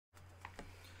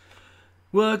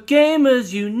We're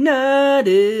Gamers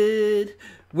United,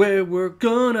 where we're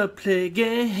gonna play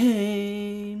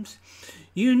games.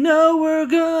 You know we're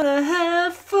gonna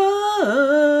have fun.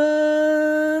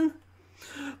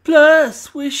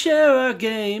 Plus, we share our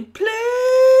gameplay.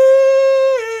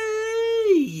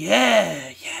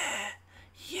 Yeah.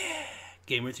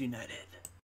 Gamers United.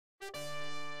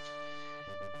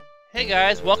 Hey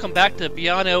guys, welcome back to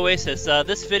Beyond Oasis.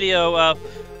 This video,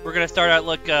 we're gonna start out.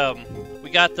 Look, we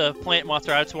got the plant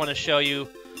monster. I just want to show you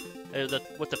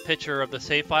with the picture of the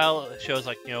save file. It shows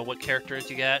what characters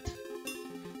you get.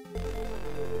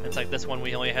 It's like this one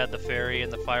we only had the fairy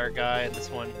and the fire guy, and this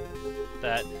one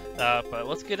that. But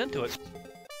let's get into it.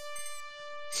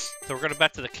 So we're gonna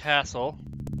back to the castle.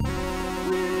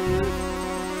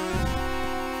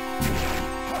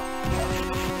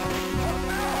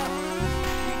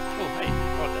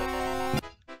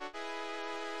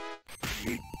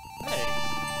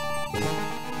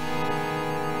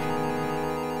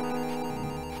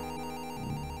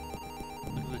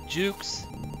 Jukes.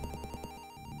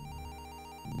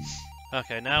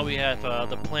 Okay, now we have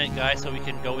the plant guy, so we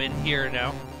can go in here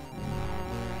now.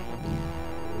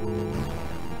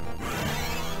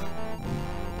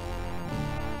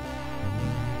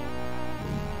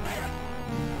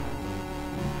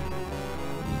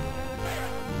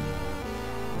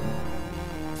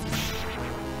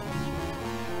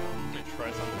 Let me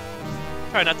try something.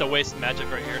 Try not to waste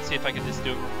magic right here. See if I can just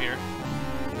do it from here.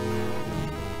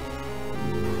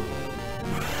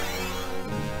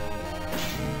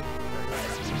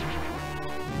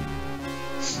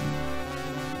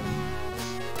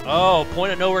 Oh,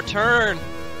 point of no return!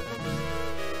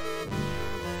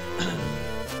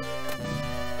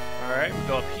 Alright, we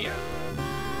go up here.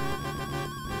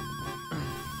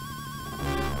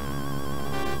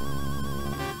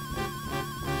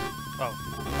 Oh,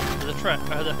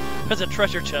 there's a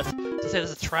treasure chest. To say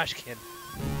there's a trash can.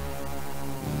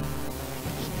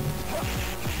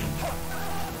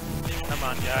 Come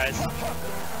on, guys.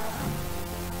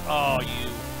 Oh, you.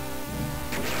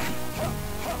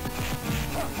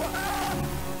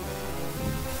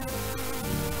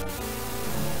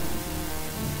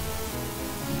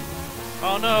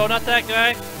 Oh no, not that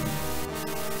guy!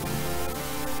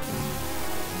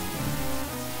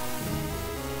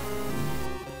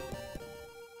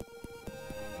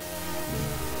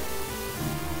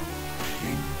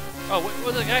 Oh,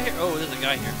 was there a guy here? Oh, there's a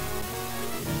guy here.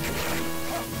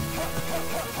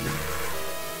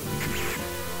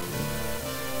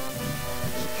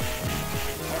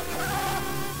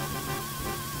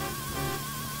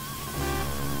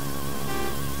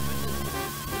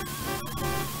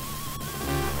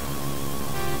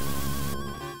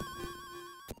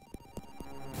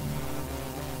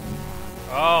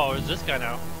 Oh, there's this guy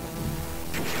now.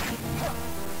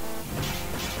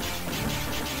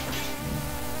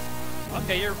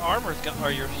 Okay, your armor's gone,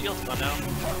 or your shield's gone now.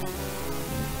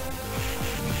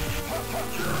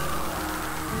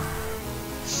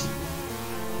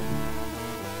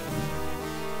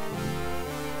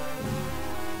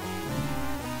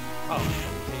 Oh,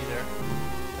 see there.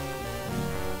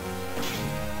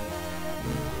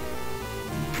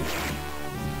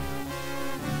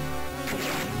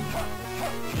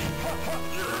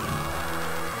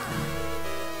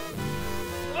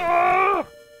 Oh!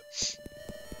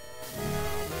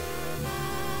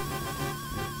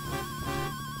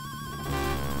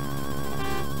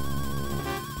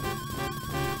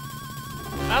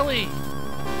 Ellie!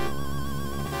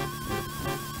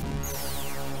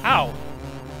 Ow!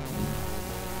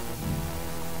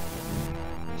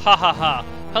 Ha ha ha!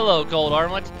 Hello, gold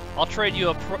armlet. I'll trade you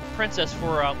a princess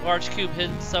for a large cube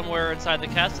hidden somewhere inside the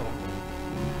castle.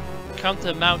 Come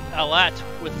to Mount Alat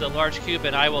with the large cube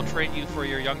and I will trade you for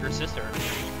your younger sister.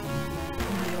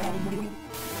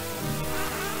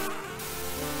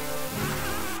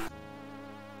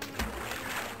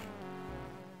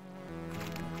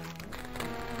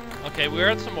 Okay, we're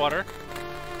in some water.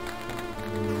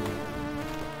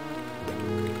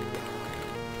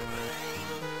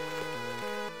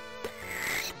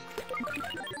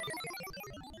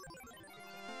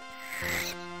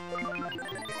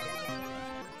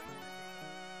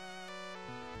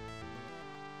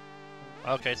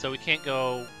 Okay, so we can't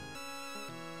go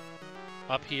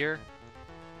up here.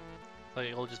 Like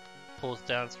it'll just pull us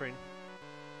downstream.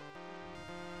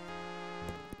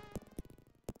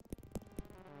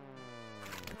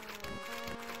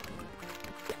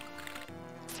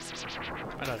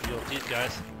 I know how to deal with these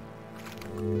guys.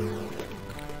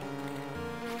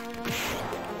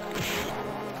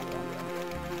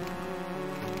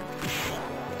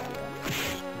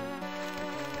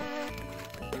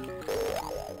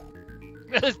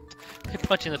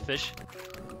 Punching the fish.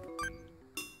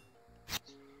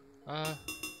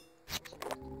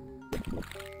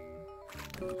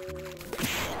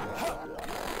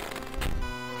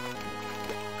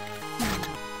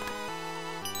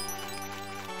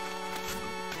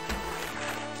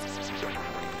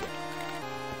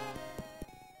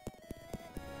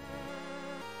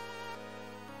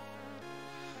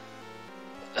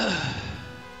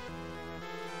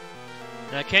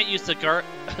 And I can't use the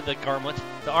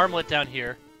armlet down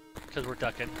here, because we're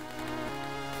ducking.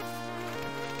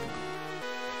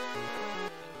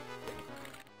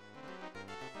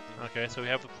 Okay, so we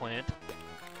have the plant.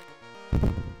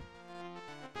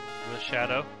 With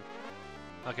shadow.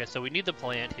 Okay, so we need the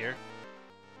plant here.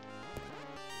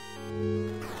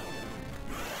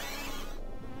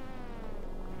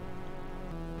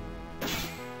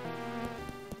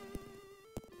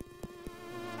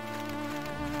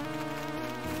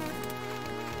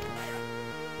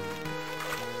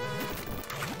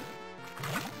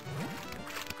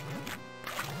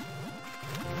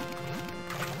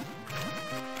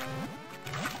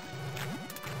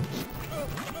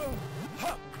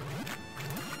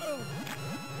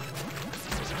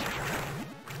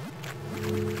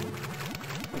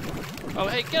 Oh,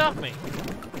 hey, get off me!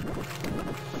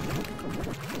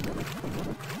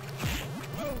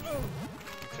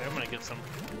 Okay, I'm gonna get some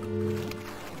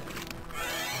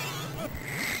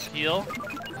heal.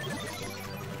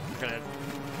 I'm gonna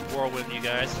whirlwind you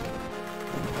guys.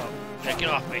 Oh, hey, get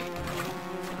off me!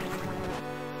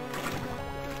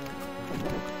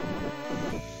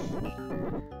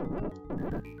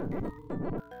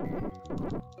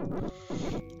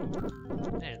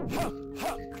 Man.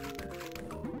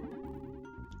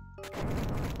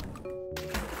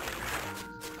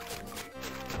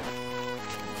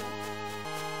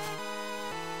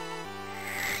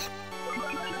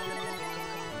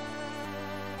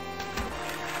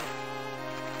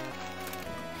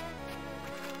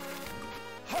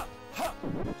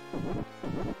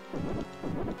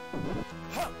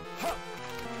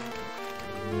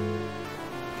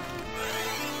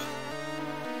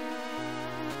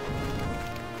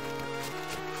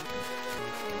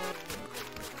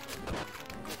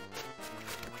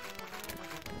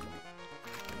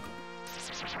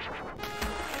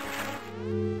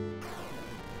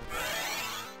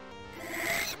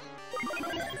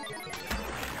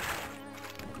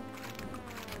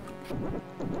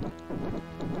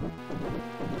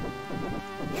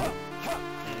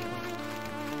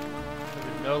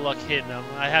 No luck hitting them.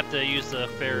 I have to use the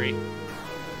ferry.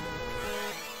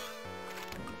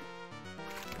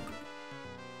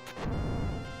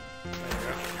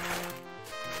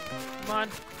 Come on.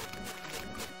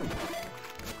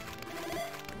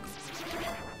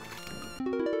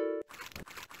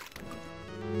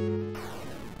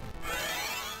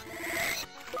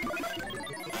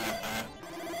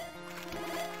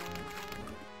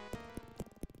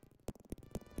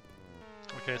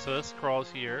 Okay, so this crawls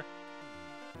here.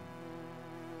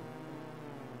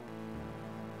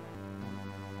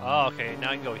 Oh, okay,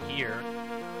 now I can go here.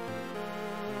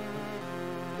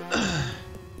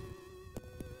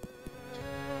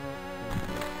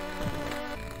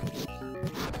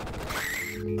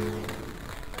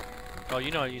 Oh,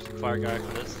 you know I'm using Fire Guy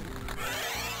for this.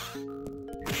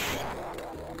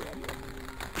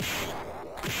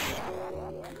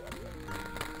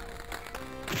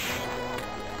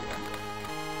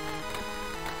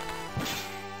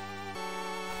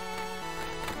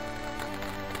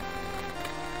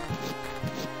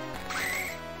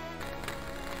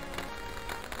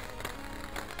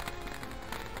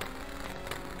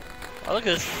 Oh, look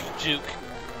at this juke.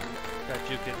 Got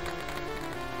juking.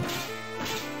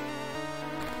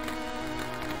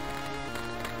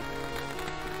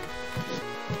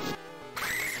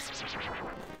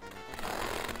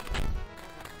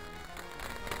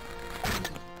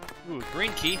 Ooh,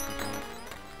 green key.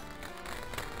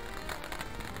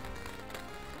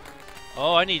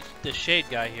 Oh, I need the shade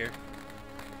guy here.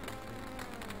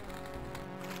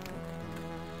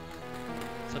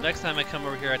 So next time I come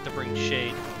over here, I have to bring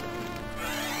shade.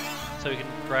 So we can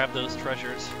grab those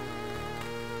treasures.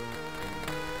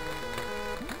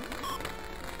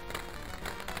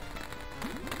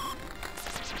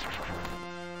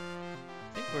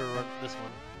 I think we're running this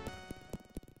one.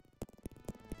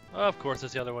 Oh, of course,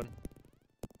 there's the other one.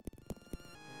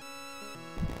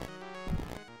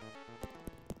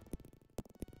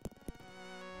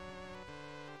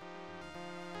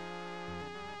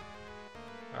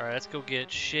 Alright, let's go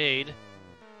get shade.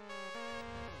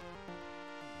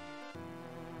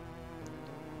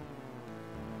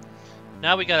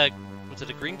 Now we got a... was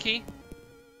it a green key?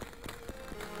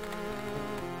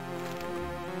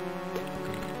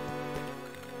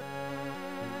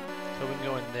 can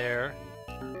go in there.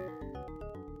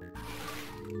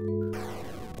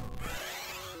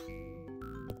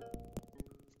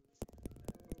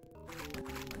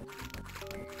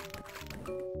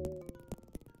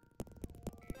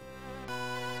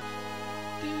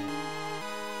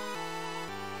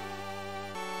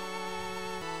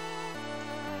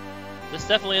 This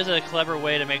definitely is a clever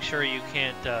way to make sure you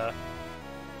can't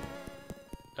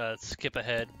skip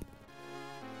ahead.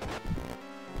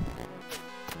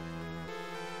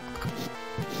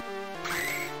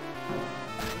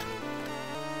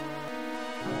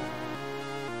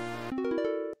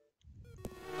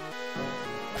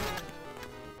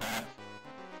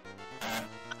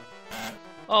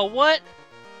 Oh, what?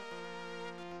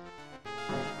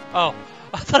 Oh,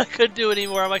 I thought I couldn't do it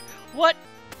anymore. I'm like, what?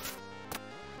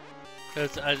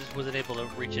 Because I just wasn't able to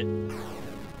reach it.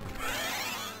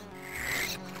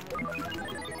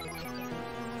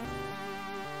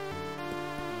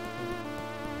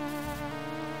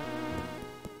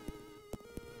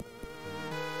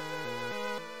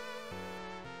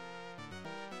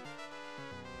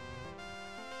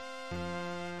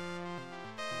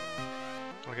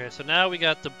 Okay, so now we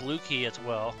got the blue key as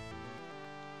well.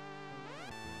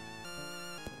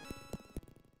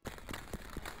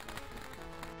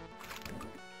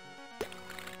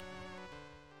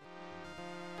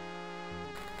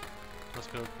 Let's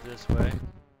go this way.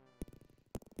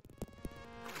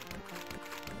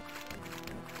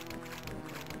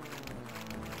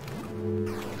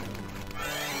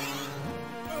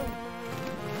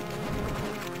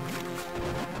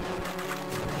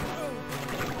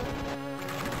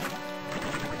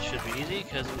 Should be easy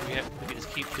because we can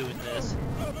just keep doing this,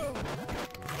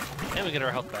 and we get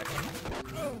our health back.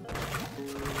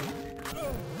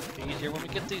 Be easier when we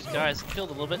get these guys killed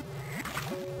a little bit.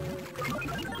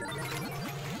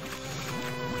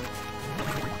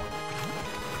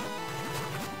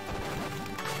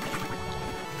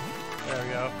 There we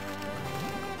go.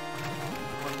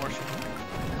 One more should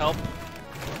help.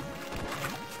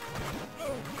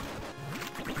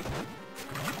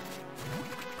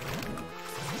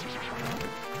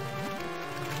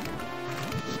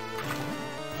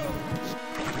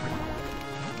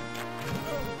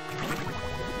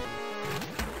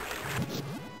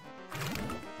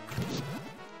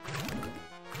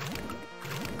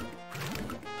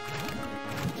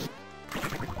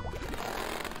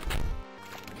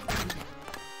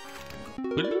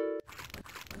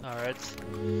 Alright.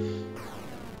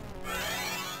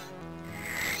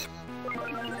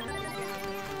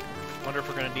 Wonder if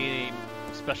we're gonna need any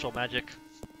special magic.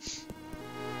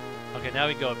 Okay, now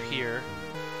we go up here.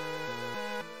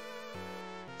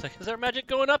 It's like, is there magic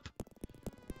going up?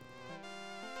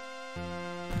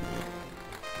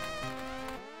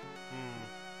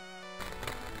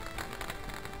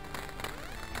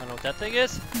 I don't know what that thing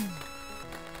is.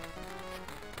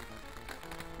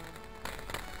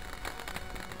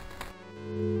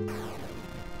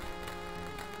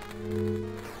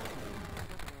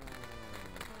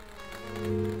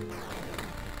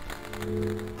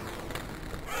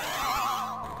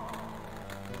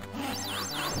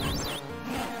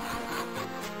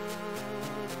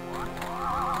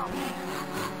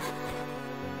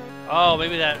 Oh,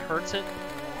 maybe that hurts it?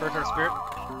 Hurts our spirit?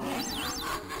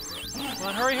 Come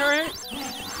on, hurry, hurry!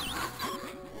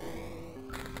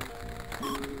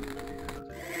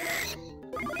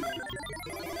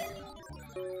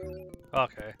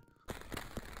 Okay.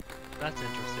 That's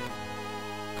interesting.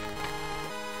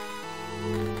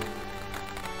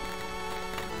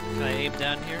 Can I aim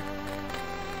down here?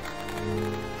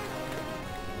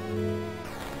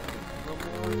 A little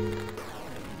more.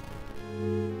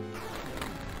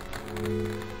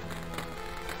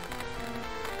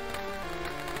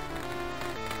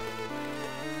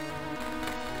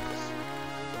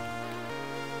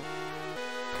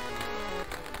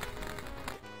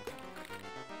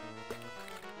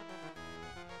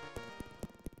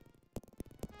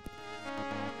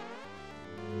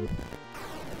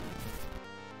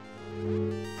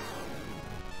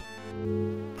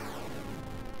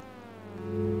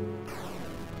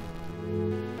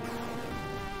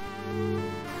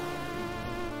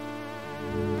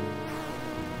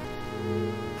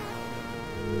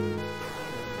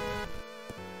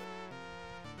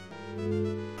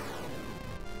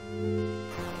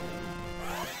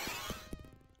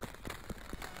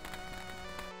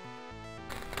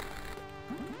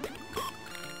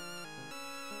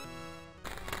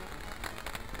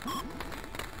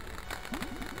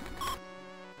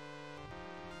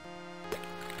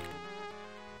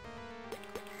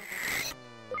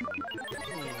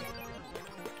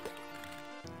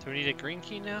 Do we need a green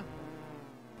key now?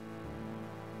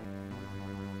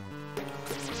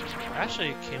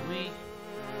 Actually, can we?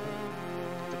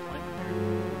 Good point here.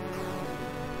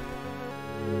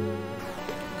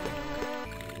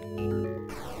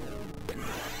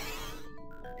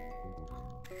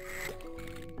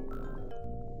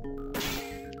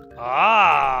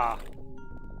 Ah!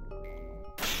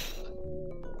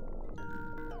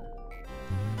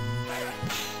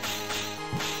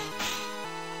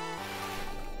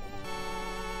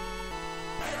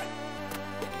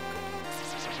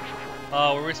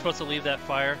 Oh, were we supposed to leave that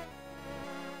fire?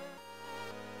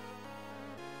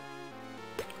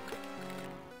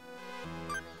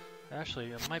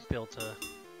 Actually, I might be able to...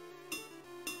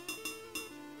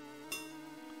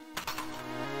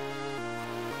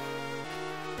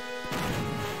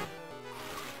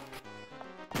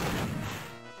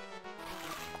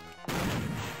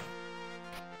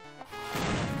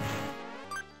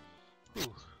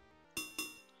 Ooh.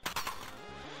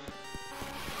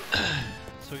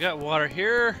 So we got water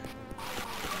here.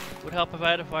 Would help if I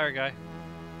had a fire guy.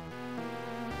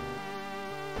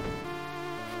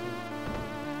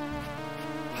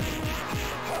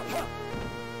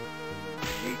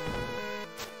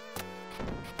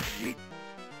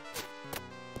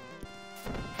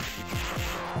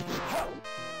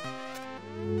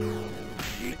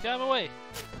 Get out of my way.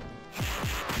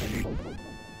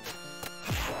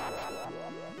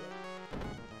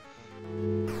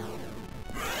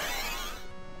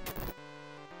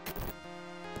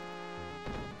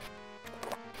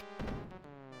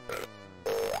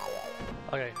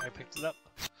 Okay, I picked it up.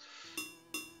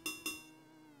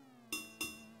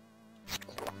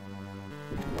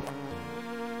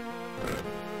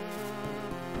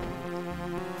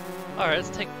 Alright, let's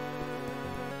take...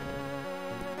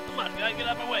 Come on, guy, get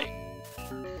out of my way!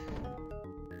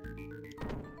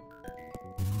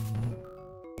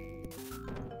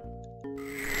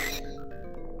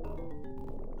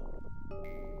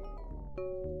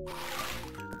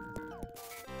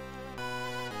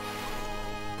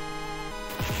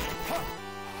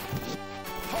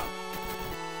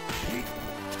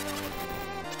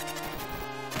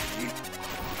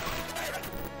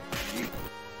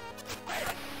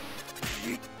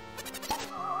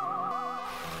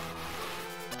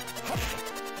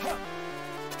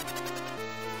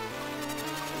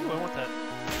 Ooh, I want that.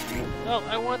 No,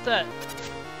 I want that!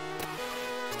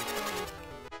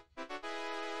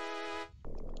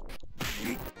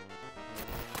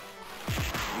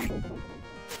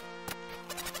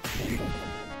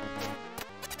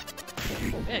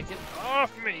 Man, get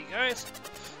off me, guys!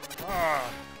 Ah.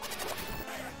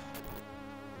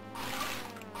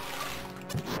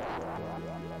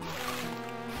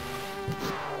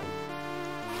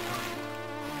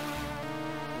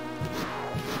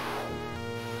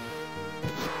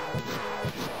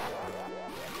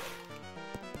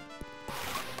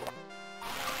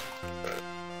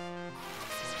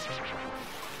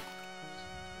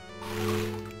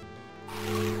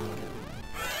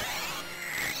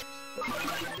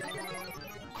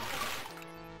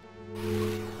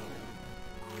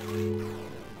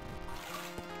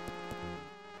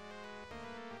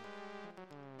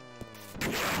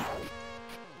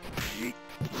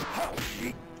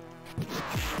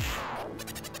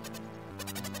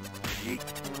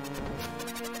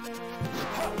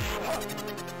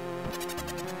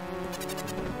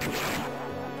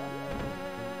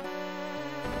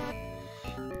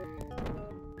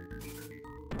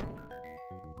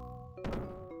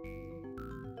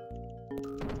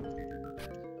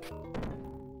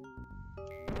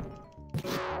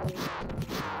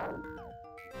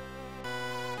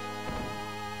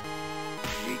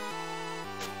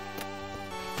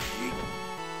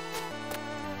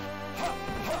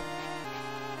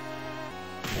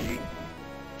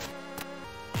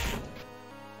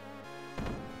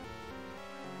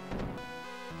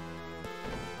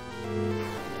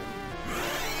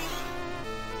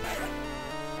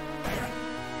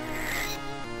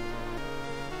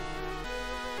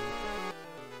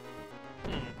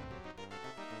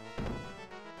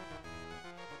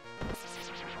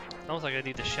 Almost like I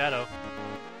need the shadow.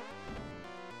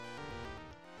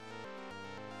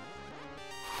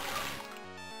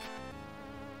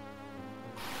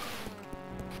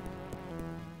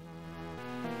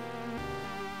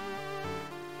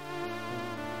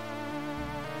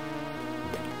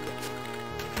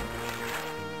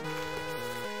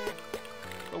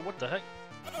 Oh, what the heck?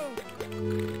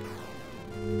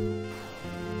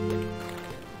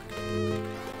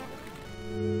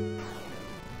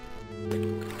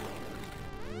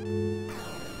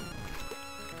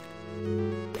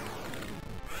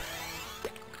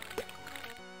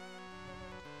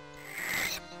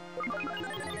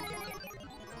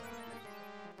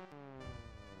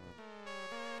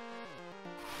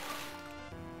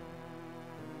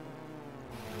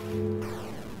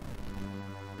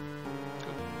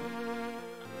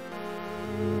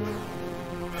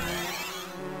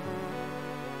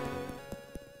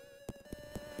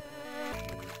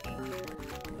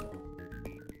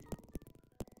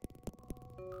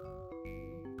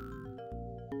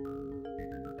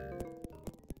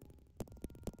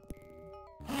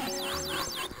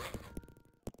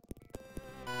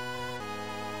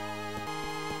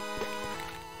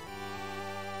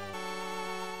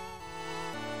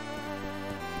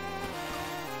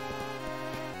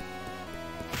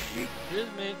 Excuse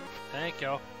me. Thank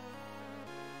you.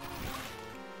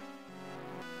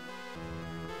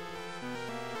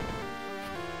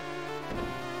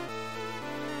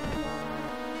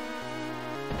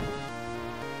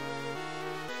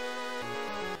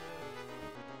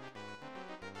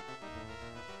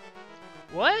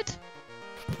 What?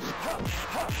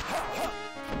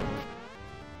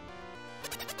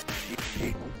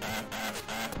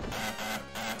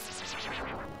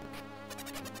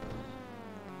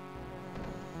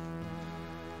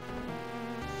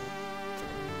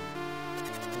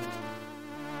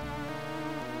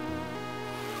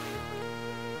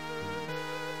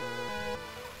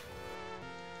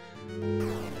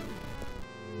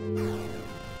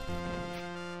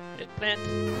 Hit plant.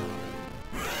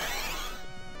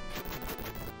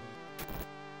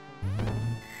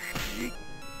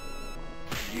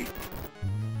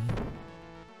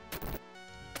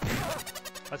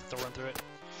 I have to run through it.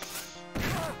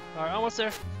 Alright, almost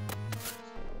there.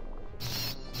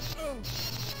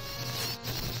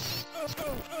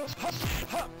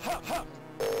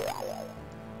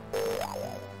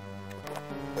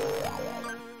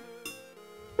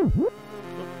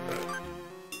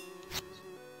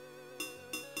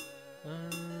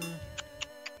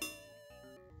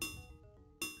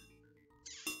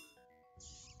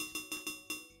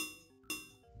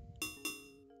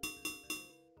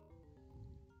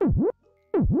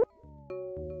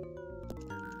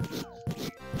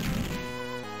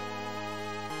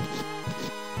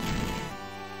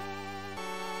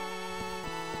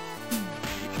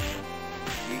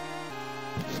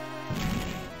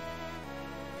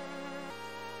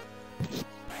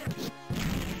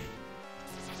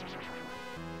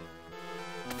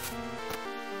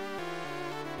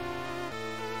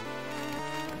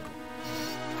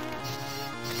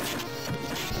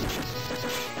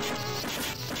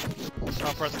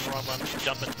 Oh, pressing the wrong button.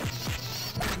 Jumping.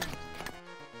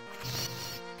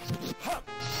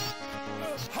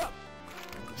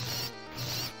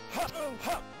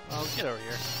 Oh, get over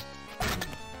here.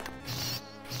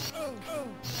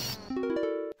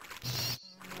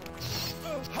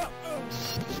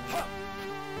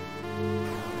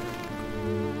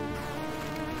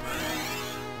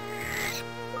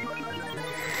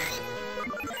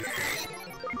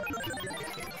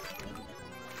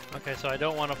 Okay, so I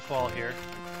don't want to fall here.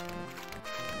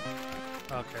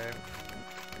 Okay.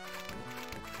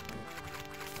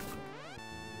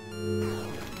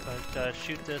 But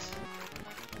shoot this.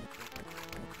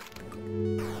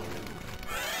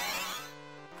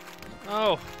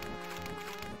 Oh!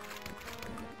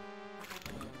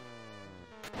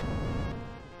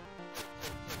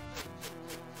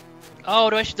 Oh,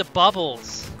 do I shoot the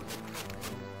bubbles?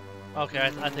 Okay,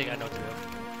 I think I know what to do.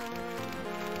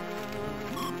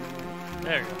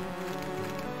 There you go.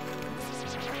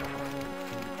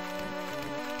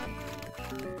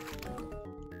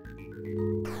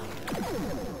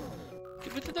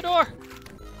 Get me through the door!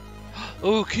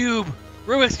 Ooh, cube!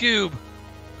 Rubik's Cube!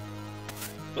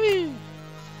 Whee!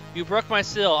 You broke my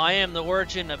seal. I am the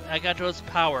origin of Agato's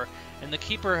power and the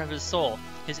keeper of his soul.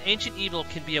 His ancient evil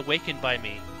can be awakened by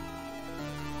me.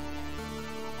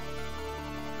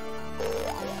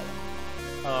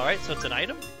 Alright, so it's an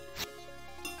item?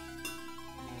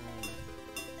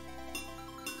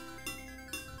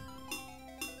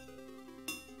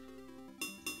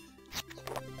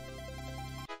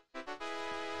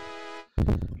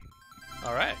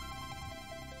 Alright.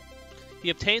 He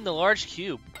obtained the large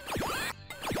cube.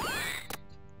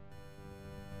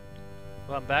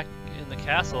 Well, I'm back in the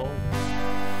castle.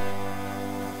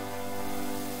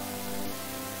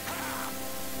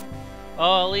 Oh,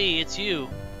 Ali, it's you.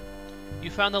 You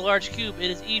found the large cube.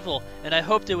 It is evil, and I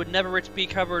hoped it would never be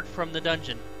recovered from the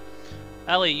dungeon.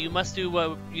 Ali, you must do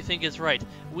what you think is right.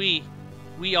 We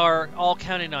are all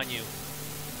counting on you.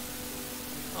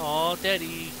 Aw,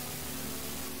 Daddy.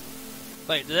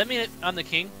 Wait, does that mean I'm the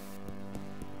king?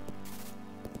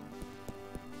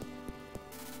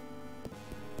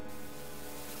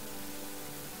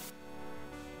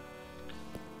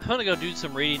 I'm gonna go do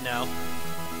some reading now.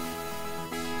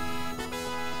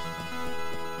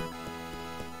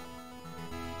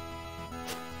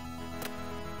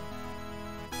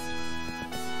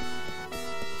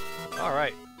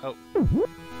 Alright. Oh.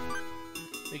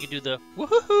 We can do the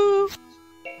woohoo!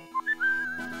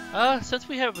 Since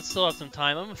we still have some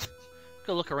time, I'm gonna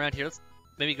go look around here. Let's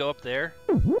maybe go up there.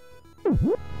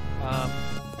 Yeah,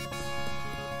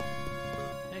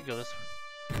 go this way.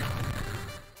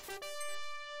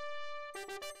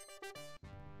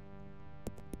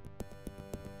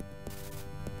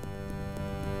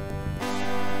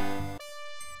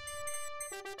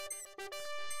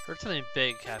 Heard something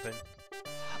big happen.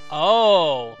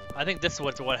 Oh, I think this is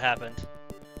what happened.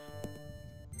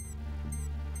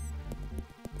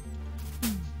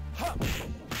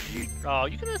 Oh,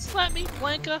 you gonna slap me,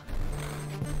 Blanca?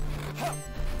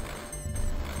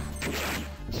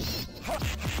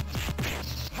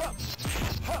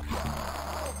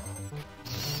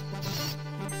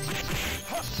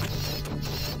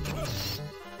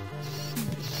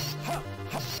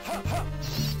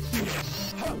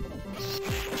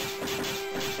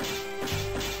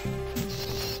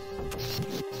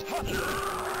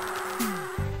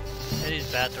 And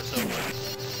these bats are so fun.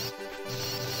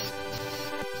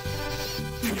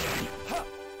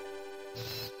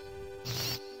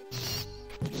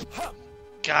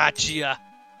 Gotcha!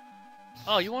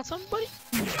 Oh, you want something, buddy?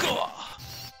 Gah!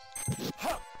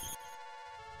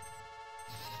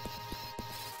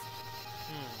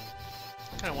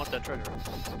 I kinda want that treasure.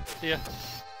 See ya.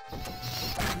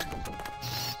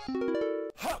 Can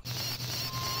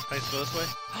I just go this way?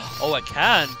 Oh, I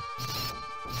can!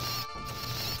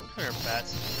 Come here,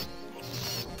 bats.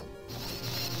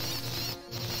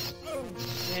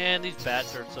 Man, these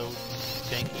bats are so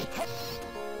janky.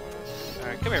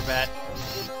 Alright, come here, bat.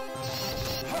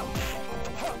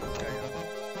 There you go.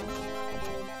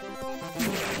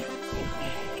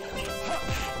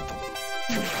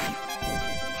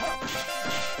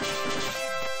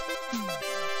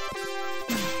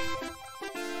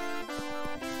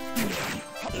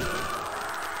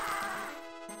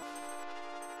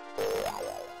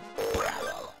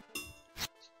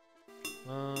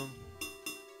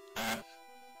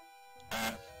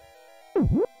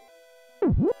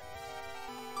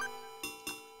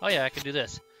 Oh yeah, I can do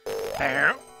this.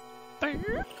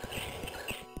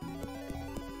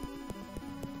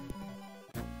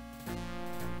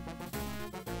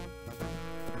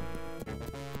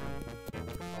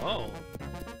 Oh.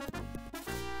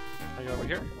 Are you over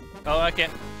here? Oh, I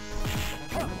can't.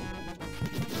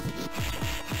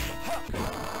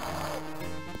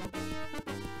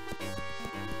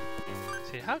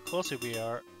 See how close we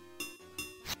are.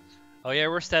 Oh yeah,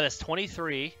 we're status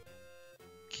 23.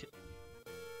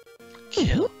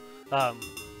 Kill. We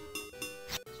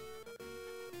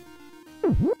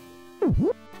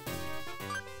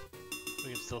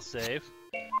can still save.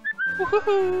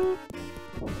 Woohoo!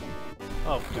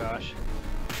 Oh gosh.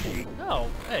 No,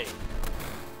 hey.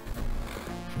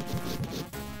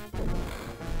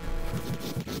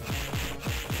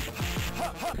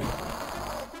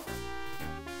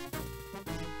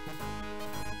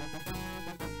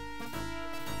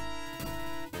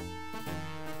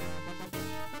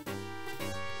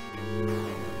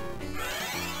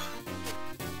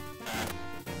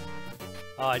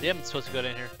 Oh, I didn't supposed to go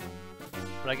down here,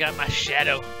 but I got my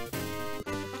shadow.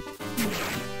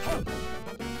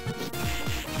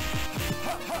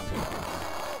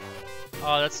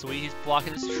 Oh, that's sweet. He's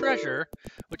blocking his treasure,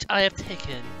 which I have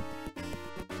taken.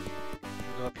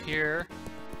 We'll go up here.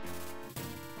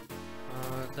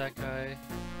 That guy.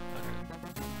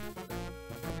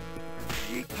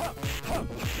 Okay.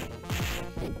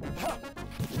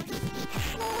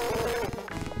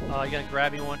 Oh, you gotta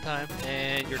grab me one time,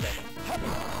 and you're dead.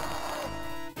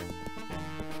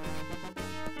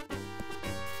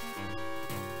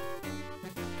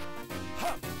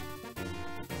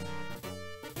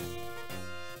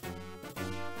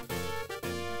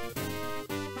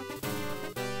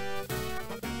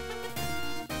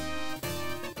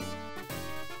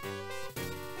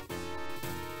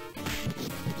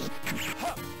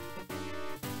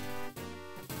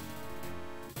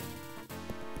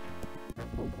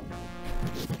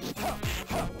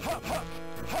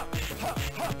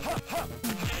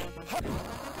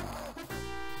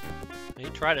 He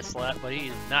tried to slap, but he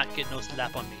is not getting no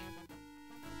slap on me.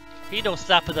 He don't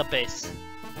slap at the base.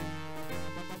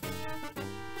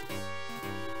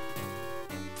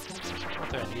 I don't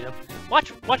think I need him.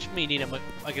 Watch me need him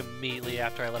like immediately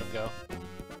after I let him go.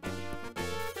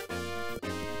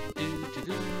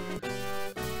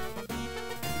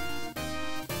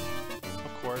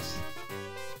 Of course.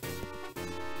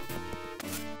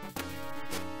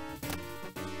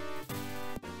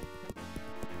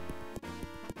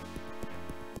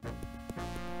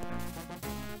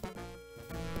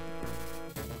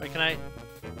 Wait, can I?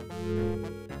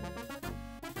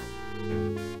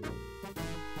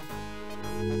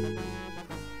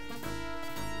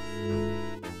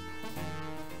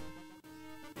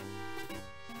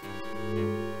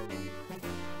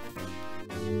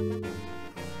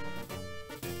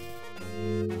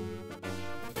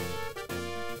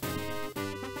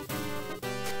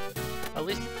 At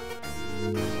least.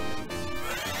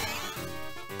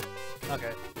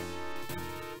 Okay.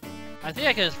 I think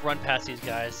I can just run past these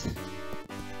guys.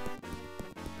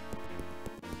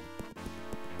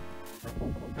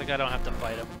 Like I don't have to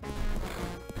fight them.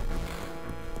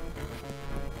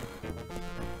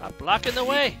 I'm blocking the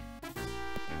way!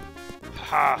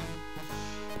 Ha!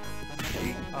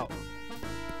 Oh.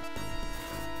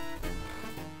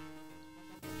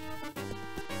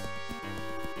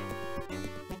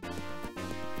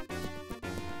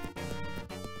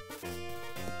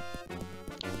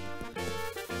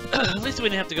 At least we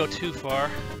didn't have to go too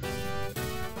far.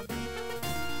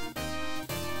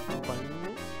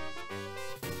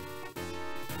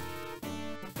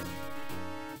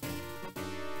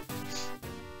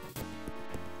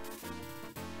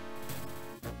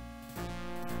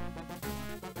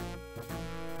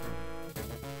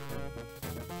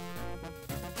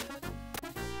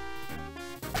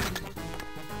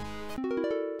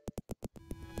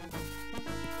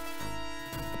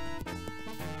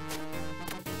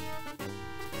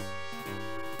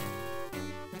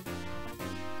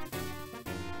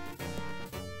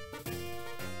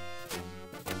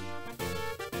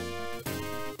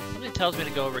 Something tells me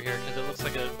to go over here because it looks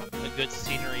like a good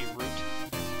scenery route.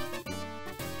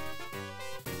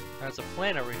 There's a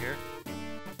plant over here.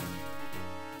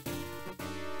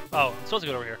 Oh, I'm supposed to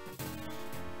go over here.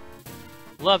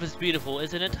 Love is beautiful,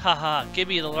 isn't it? Haha, give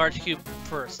me the large cube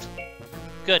first.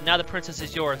 Good, now the princess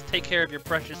is yours. Take care of your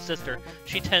precious sister.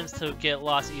 She tends to get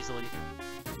lost easily.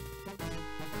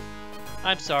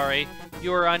 I'm sorry. You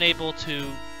were unable to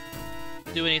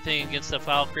do anything against the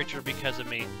foul creature because of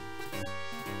me.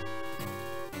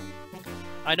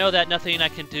 I know that nothing I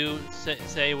can do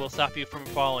say will stop you from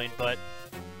falling, but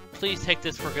please take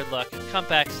this for good luck. Come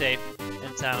back safe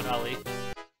and sound, Ali.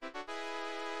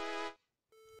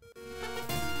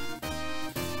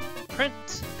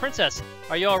 Princess,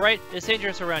 are you alright? It's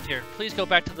dangerous around here. Please go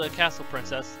back to the castle,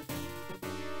 Princess.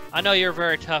 I know you're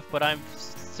very tough, but I'm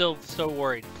still so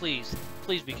worried. Please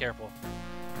be careful.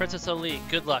 Princess Ali,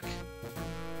 good luck.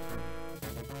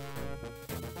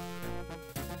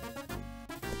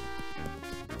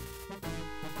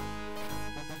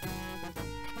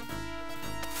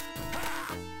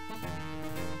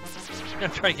 I'm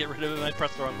trying to get rid of him. I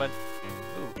pressed the wrong button.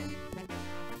 Ooh.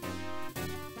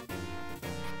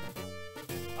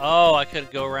 Oh, I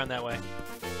could go around that way.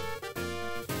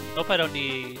 Hope I don't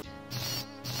need...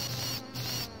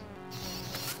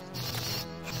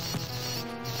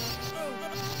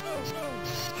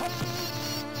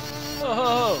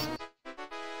 Oh!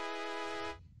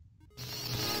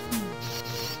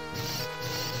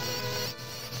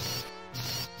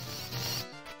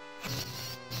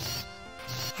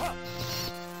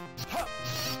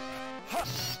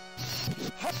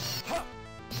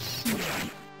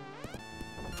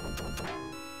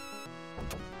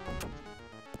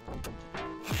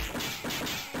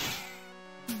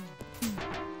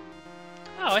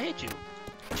 Oh, I hate you.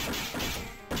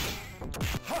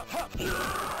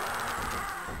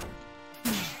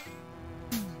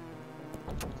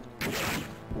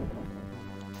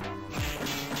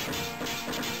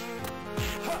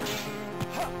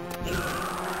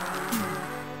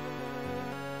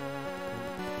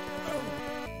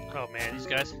 Oh man, these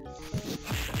guys.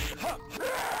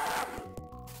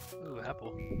 Ooh,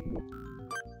 apple.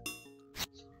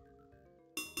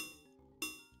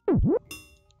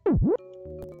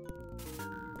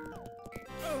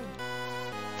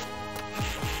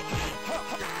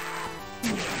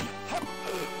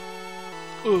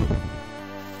 Ooh.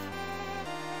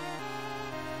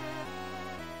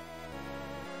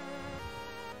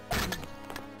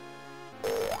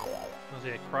 Was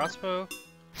it a crossbow?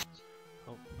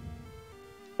 Oh.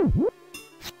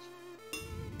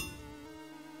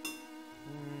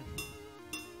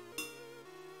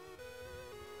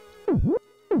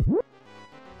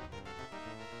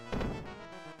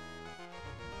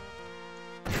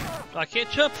 I can't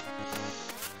jump!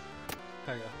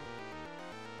 There you go.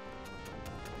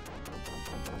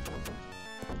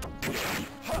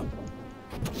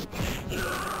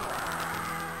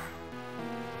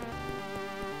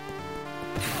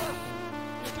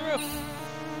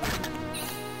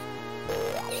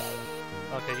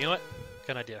 Okay, you know what?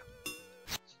 Good idea.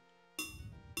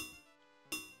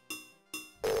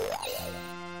 I'm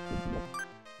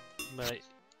gonna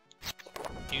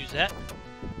use that.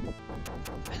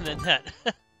 And then that.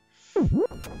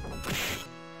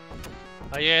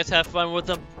 Oh yeah, let's have fun with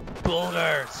the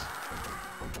boulders!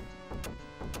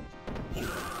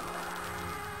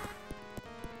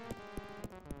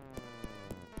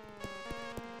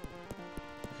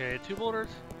 Okay, 2 boulders.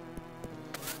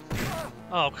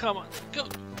 Oh, come on, go!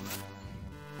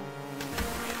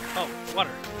 Oh,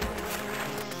 water.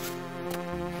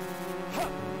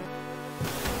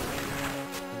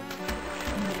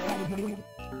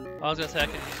 I was gonna say I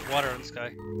could use water on this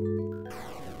guy.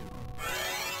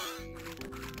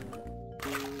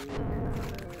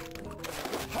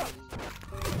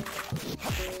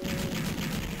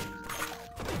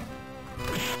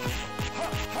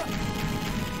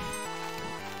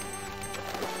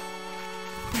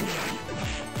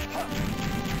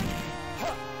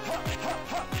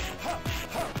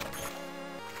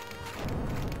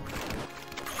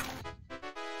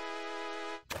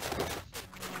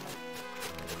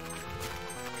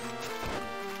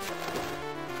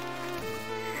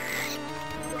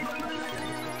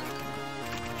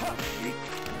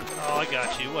 Oh, I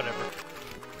got you, whatever.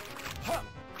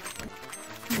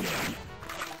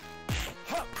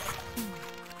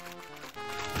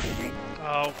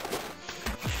 Oh.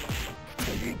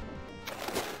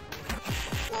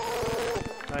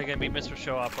 Now you're gonna be Mr.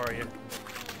 Show Off, are you?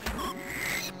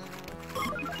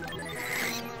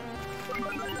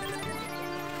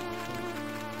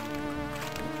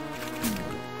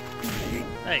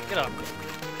 Hey, get off me.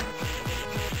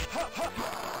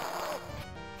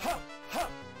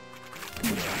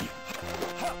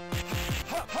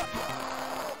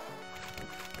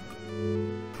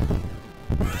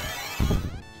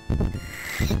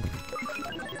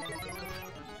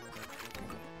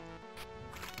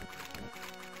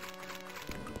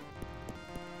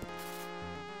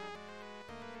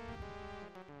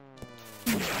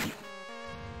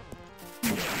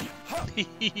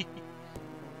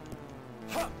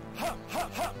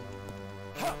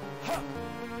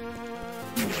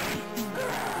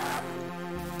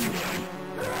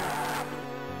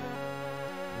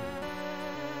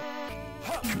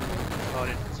 Oh, I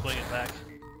didn't swing it back.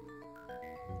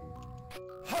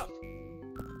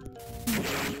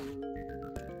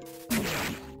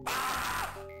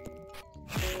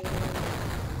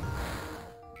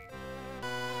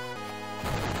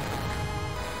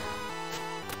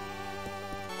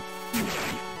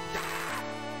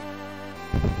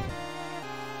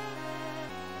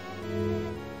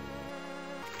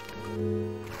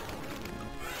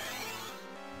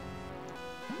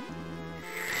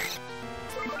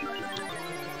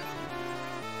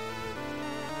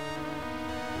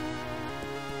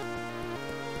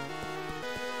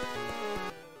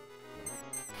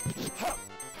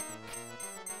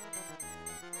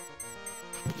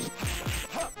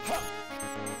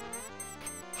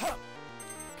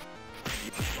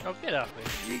 Oh, get off me.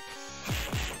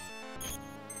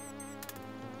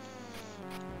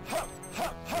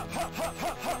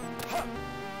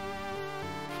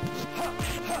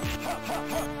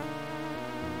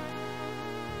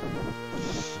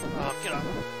 Oh, get off.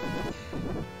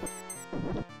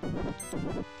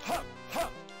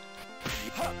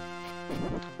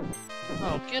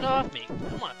 Oh, get off me.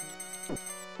 Come on.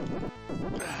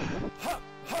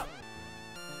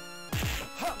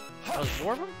 That was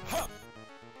more of them?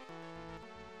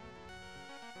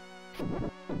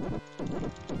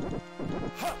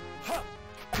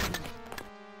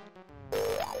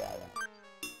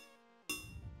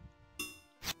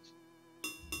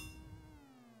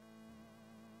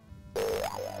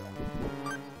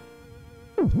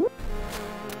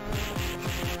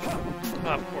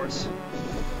 Oh, of course.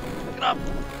 Get up!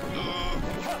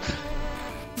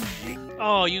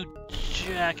 Oh, you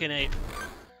jackanate.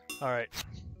 Alright.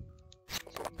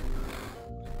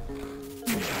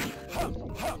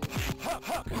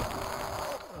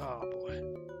 Oh, boy.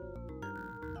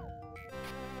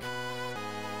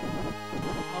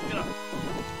 Oh, get up.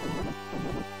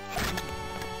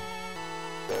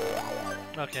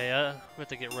 Okay, we have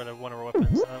to get rid of one of our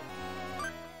weapons.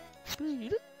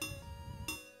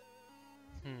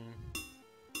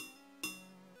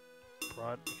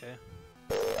 Broad, okay.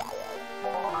 I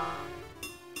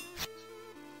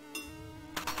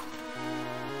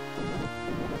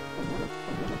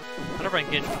wonder if I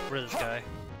can get rid of this guy.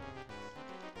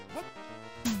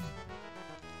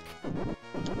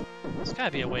 There's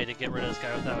gotta be a way to get rid of this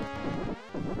guy without...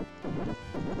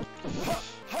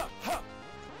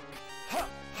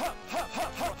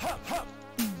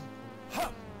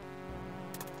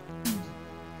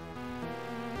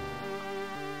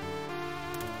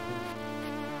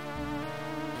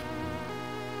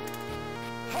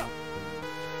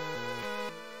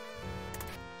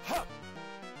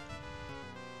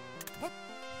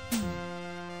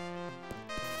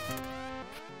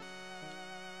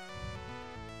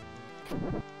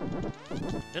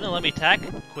 Didn't let me attack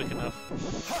quick enough.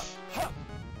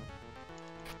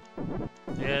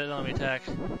 Yeah, it didn't let me attack.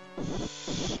 I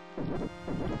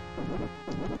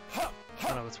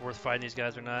don't know if it's worth fighting these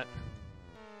guys or not.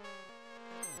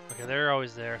 Okay, they're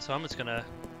always there, so I'm just gonna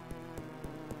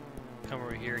come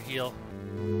over here, heal.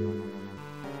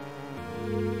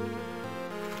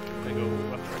 I go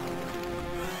left.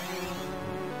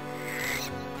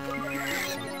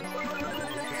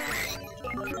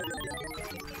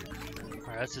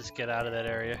 Alright, let's just get out of that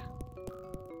area.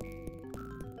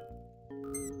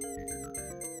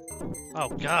 Oh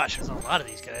gosh, there's a lot of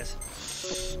these guys.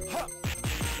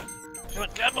 Come on,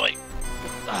 cowboy!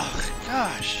 Oh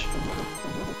gosh.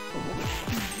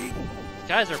 These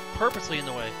guys are purposely in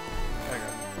the way. There you go.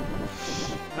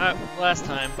 Alright, last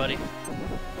time, buddy.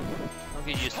 I'll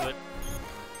get used to it.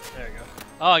 There you go.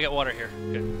 Oh, I got water here.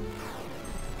 Good.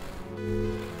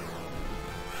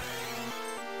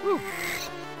 Woo!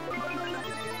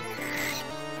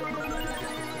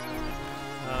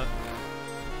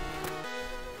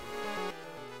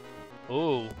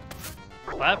 Ooh.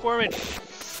 Platforming!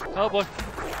 Oh boy.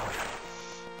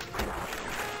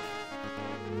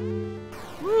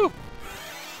 Woo!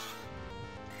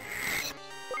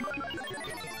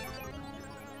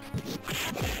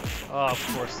 Oh,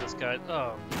 of course this guy.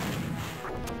 Oh.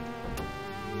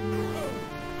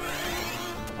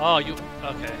 Oh, you.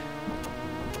 Okay.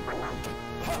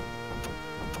 Come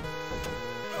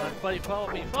on, buddy,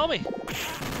 follow me. Follow me! There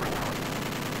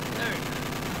you go.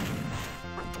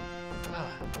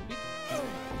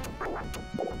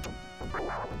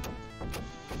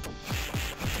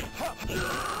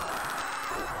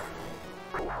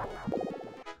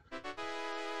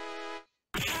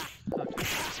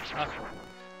 Okay.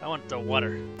 I want the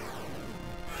water.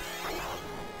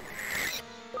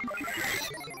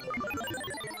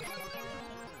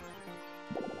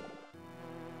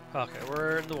 Okay,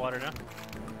 we're in the water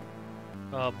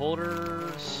now.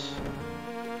 Boulders.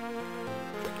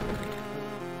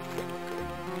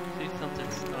 See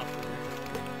something's not there.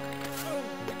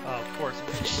 Oh, of course.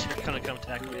 You're gonna come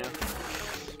attack me now.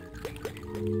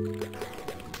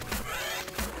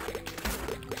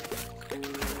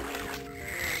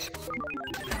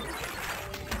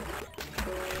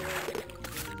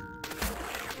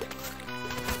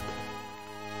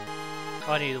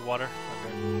 Oh, I need the water.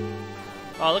 Okay.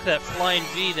 Oh, look at that flying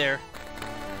V there.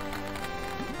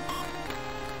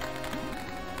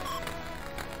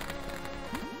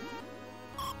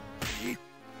 Okay.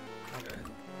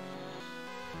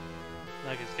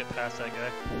 Now I can just get past that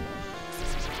guy.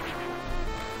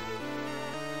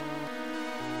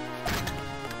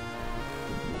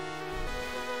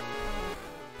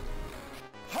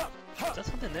 Is that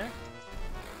something there?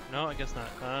 No, I guess not.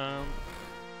 Ah!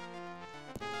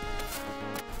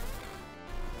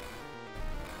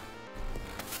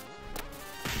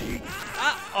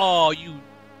 Oh, you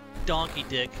donkey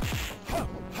dick.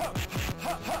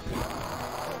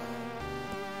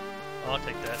 I'll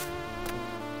take that.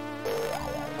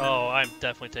 Oh, I'm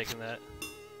definitely taking that.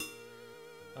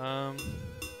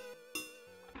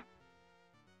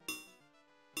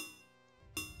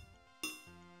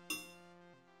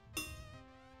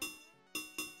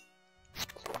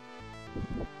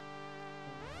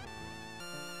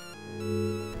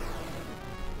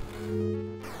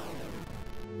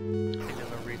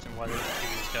 Why they didn't see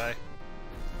this guy.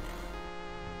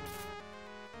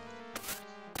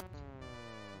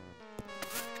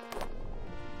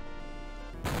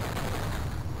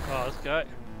 Oh, this guy.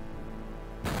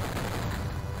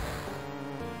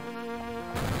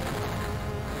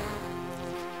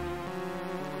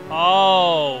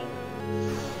 Oh!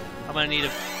 I'm gonna need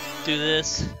to do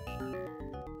this.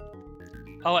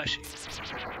 Oh, actually,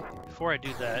 before I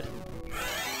do that,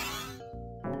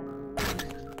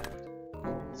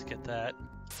 get that.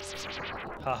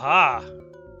 Haha!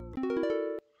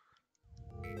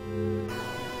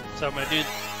 So I'm gonna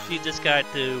need this guy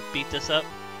to beat this up.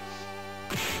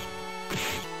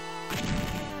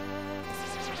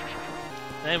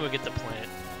 Then we'll get the plant.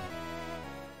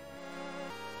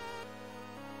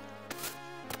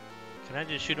 Can I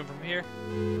just shoot him from here?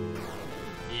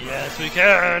 Yes, we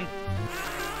can!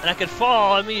 And I can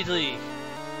fall immediately!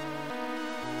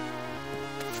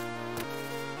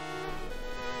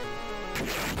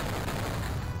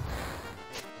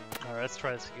 Alright, let's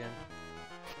try this again.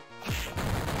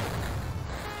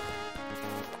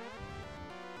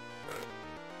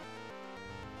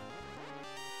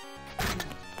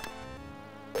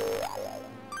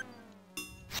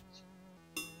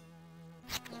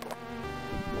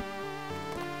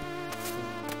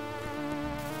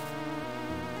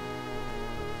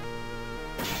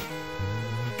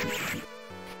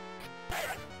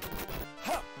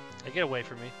 Hey, get away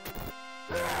from me.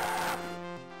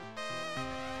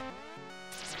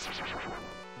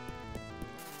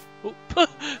 Oop.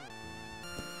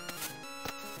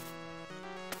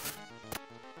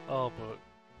 Oh,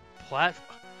 but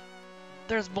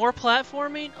there's more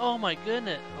platforming? Oh my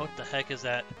goodness. What the heck is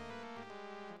that?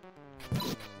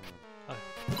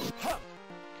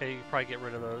 probably get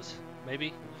rid of those.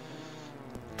 Maybe?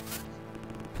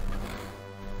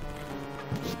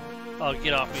 Oh,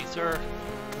 get off me, sir.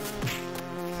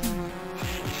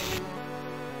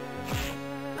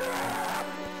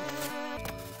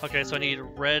 Okay, so I need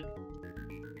red.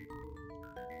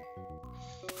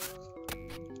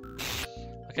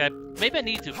 Okay, maybe I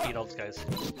need to feed all these guys.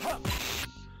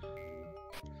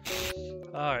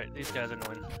 Alright, these guys are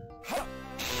annoying.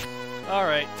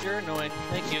 Alright, you're annoying.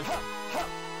 Thank you.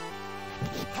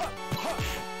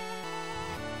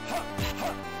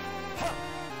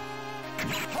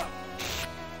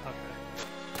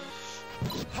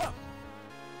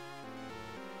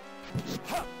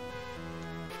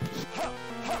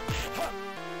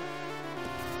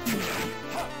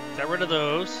 Got rid of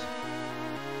those.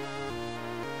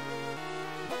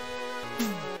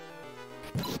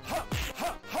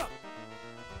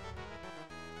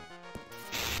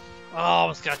 Oh,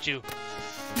 almost got you.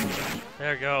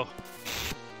 There you go.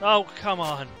 Oh, come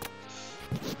on.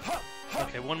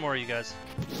 Okay, one more, you guys.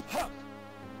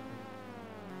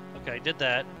 Okay, did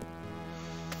that.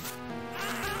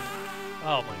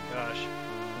 Oh my gosh.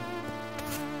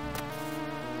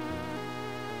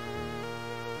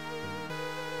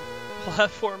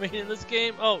 Platforming in this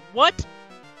game? Oh, what?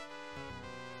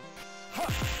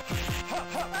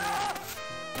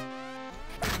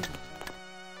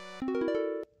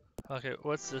 Okay,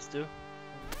 what's this do?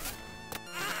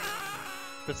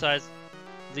 Besides,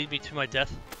 lead me to my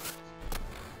death?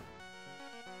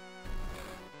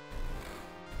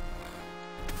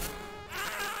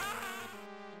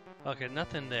 Okay,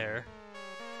 nothing there.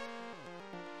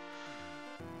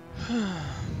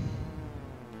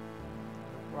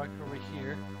 Rock over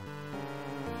here.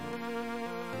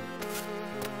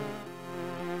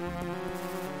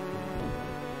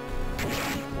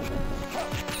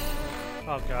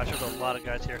 Oh gosh, there's a lot of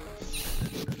guys here.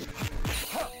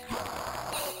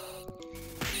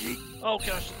 Oh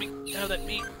gosh, meat! Out of that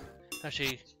meat!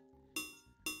 Actually,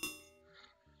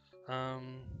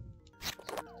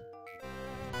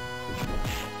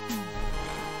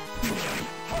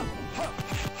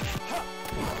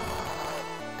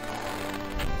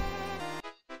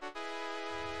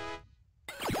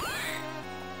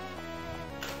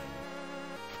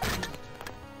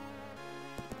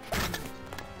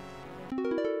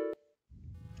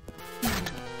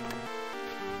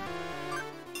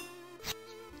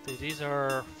 these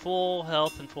are full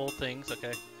health and full things,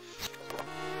 okay.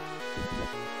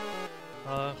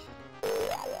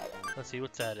 Let's see,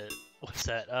 what's that? What's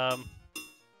that? I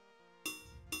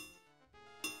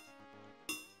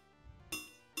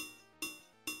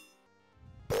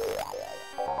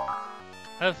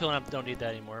have a feeling I don't need that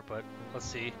anymore, but let's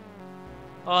see.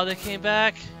 Oh, they came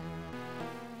back!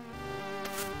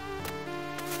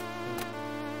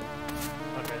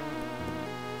 Okay.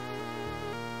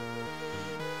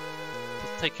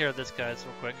 Let's take care of this guys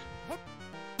real quick.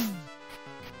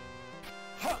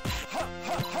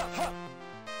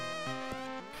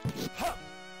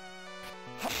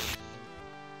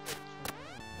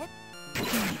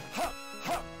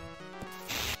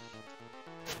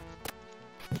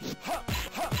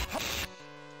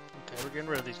 Okay, we're getting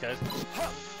rid of these guys.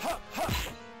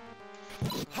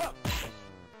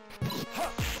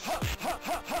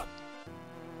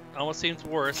 Almost seems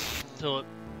worse until it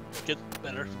gets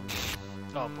better.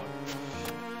 Oh boy.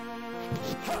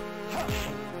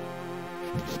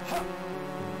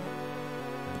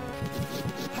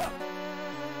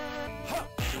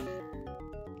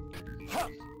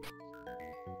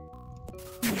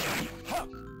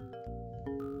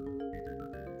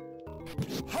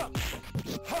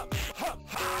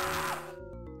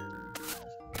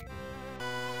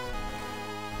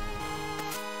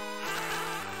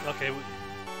 Okay.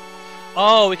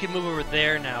 Oh, we can move over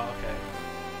there now. Okay.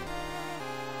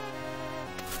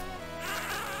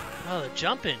 Oh, they're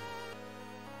jumping.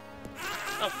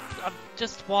 Oh, I'm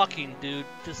just walking, dude.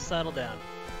 Just settle down.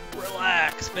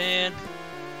 Relax, man.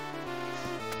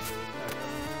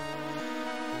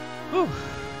 Whew.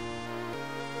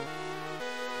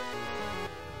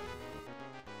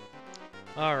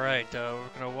 Alright, we're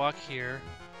gonna walk here.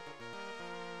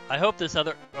 I hope this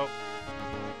other... Oh.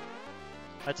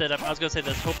 I said, I was gonna say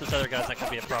this. Hope this other guy's not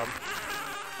gonna be a problem.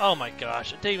 Oh my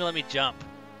gosh, it didn't even let me jump.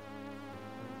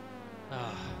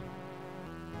 Oh.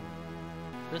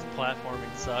 This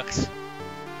platforming sucks.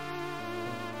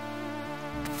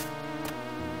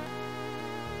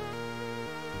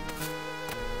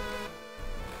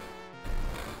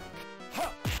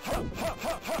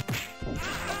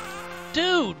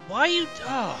 Dude, why you...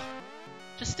 Oh.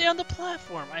 Just stay on the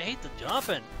platform. I hate the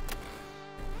jumping.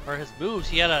 Or his moves,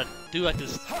 he had to do like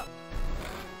this...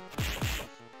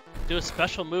 do a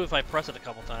special move if I press it a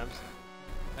couple times.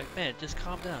 Like, man, just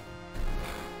calm down.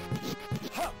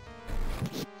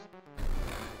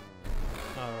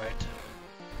 Alright.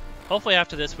 Hopefully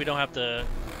after this we don't have to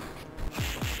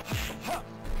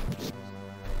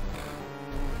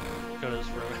go to this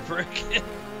forever again.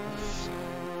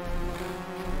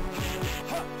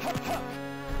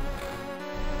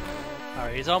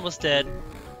 Alright, he's almost dead.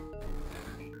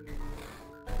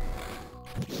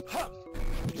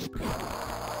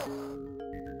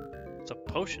 It's a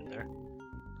potion there.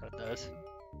 That does.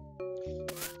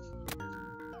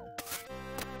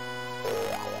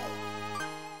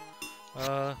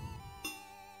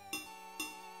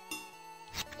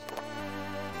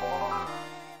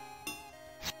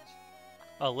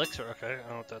 Elixir, okay, I don't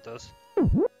know what that does.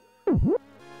 I'm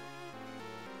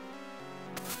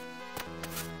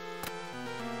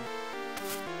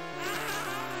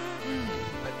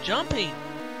jumping!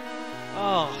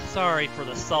 Oh, sorry for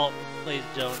the salt, ladies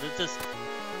and gentlemen. It's just...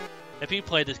 If you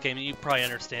played this game, you probably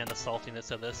understand the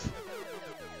saltiness of this.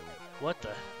 What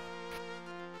the...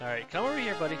 Alright, come over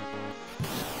here, buddy.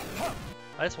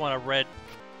 I just want a red...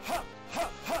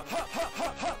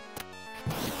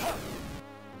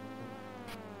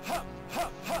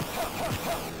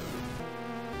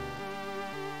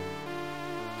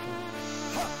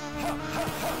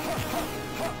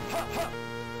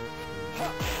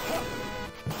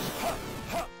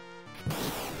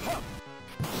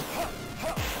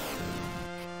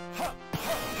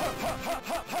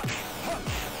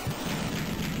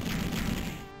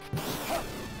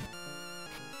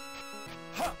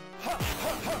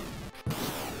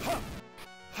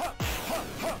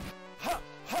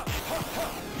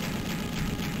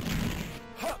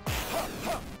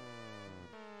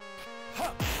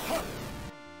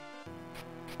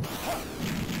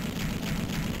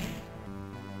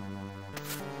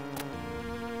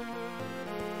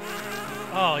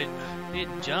 Oh, he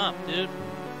didn't jump, dude.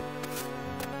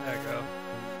 There we go.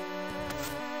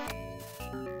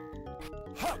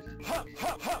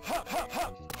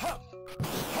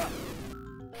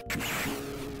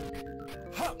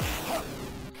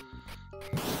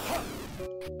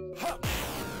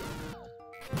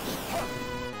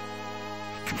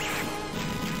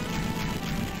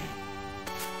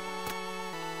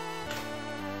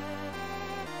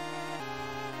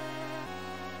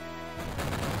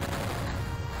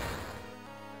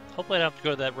 Hopefully I don't have to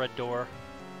go to that red door.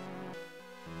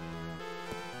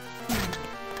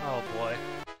 Oh boy.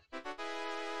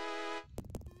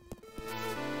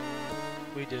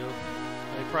 We do.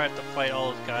 We probably have to fight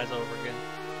all those guys over again.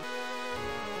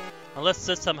 Unless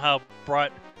this somehow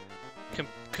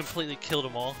completely killed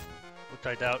them all, which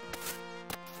I doubt.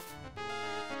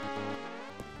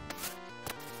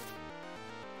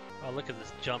 Oh, look at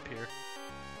this jump here.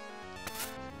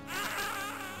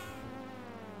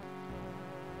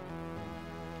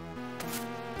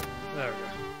 There we go.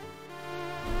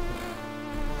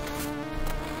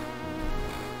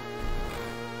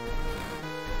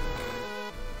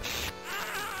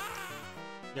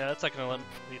 Yeah, that's not gonna let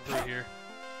me through here.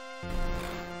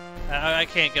 I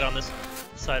can't get on this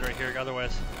side right here,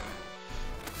 otherwise.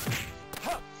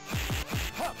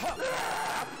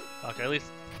 Okay, at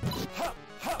least.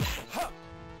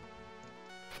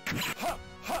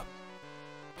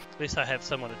 At least I have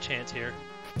somewhat a chance here.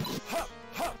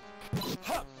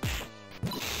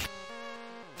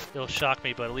 It'll shock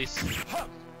me, but at least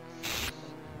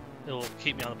it'll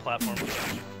keep me on the platform.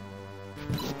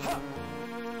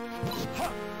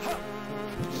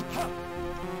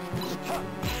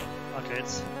 Okay,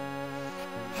 it's...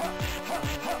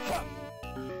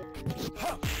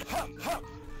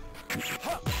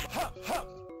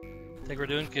 I think we're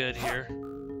doing good here.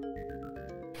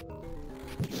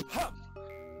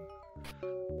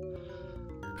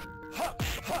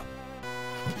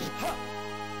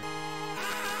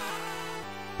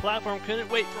 Platform couldn't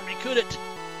wait for me, could it?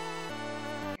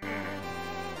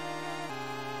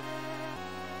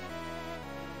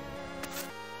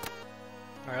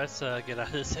 Alright, let's get out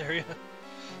of this area.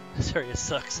 This area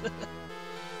sucks.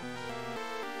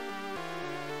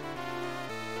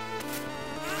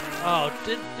 Oh,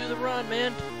 didn't do the run,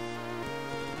 man.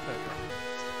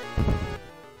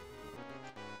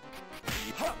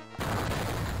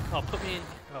 Oh, put me in.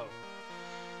 Oh.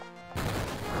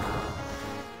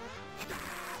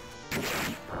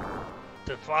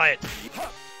 Defy it.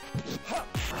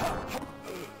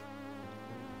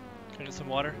 Can I get some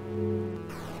water?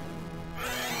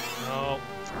 No.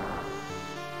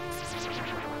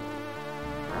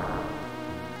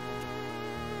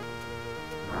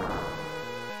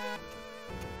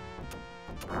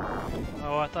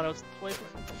 Oh, I thought I was away from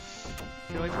it.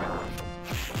 Get away from it.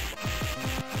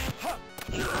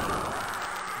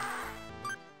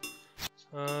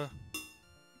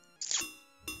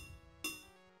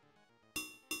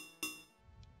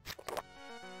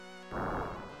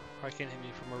 Probably can't hit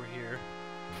me from over here.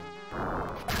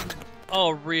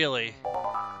 Oh, really?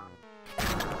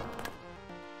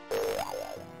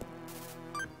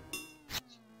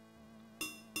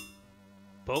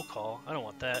 Bow call? I don't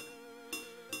want that.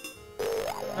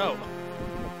 No.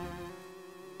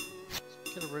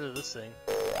 Get rid of this thing.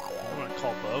 I'm gonna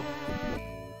call bow.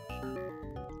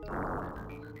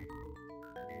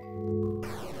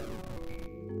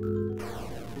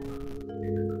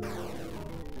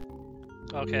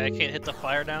 Okay, I can't hit the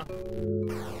fire now.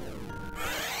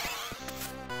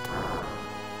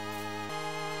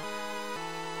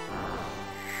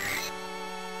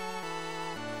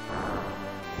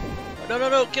 No, no,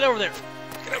 no, get over there!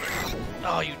 Get over there!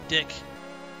 Oh, you dick.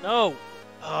 No!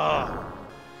 Oh.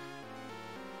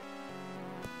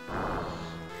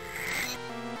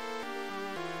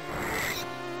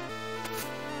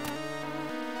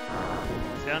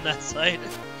 Stay on that side.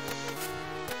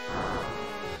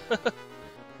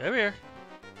 Over here.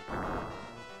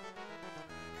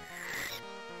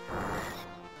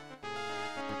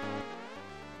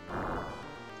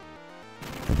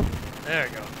 There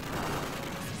we go.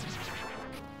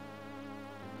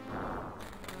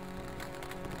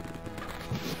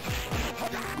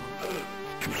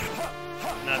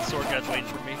 That sword guy's waiting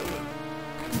for me.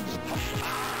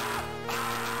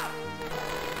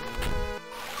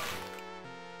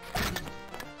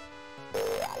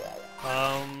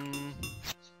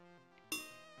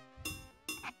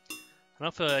 I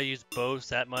don't feel like I use bows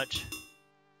that much.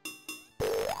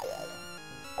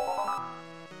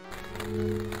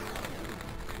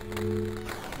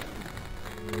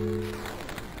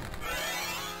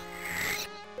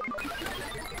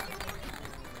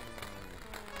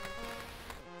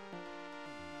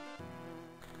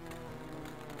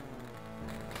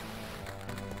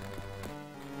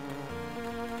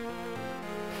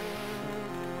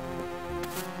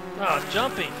 Oh,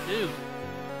 jumping, dude.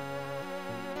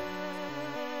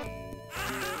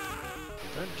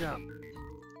 Don't jump.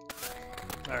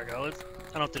 There we go. I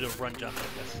don't have to do a run jump, I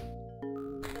guess.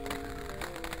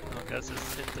 I guess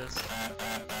just hit this.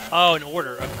 Oh, in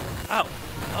order. Ow.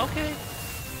 Okay. You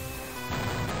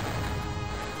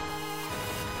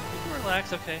can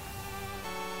relax, okay.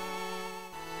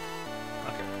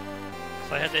 Okay.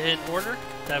 So I had to hit in order?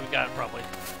 That we got it probably.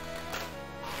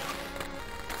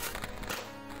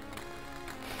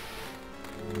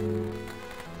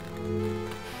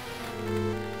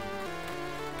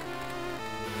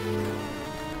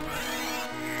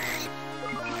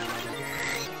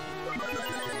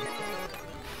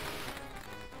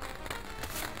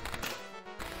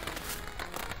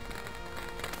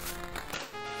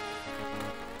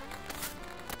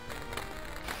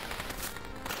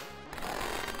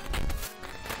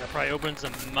 That probably opens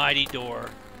a mighty door.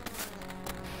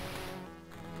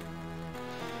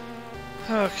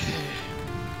 Okay.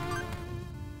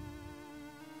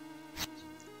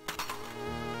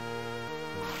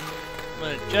 I'm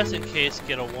gonna, just in case,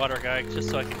 get a water guy just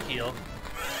so I can heal.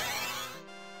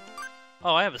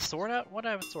 Oh, I have a sword out? What do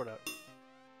I have a sword out?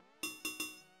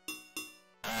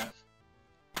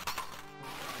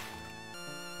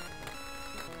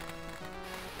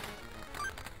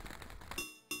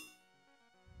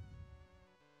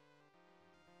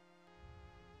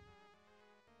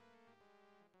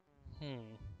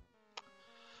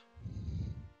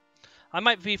 I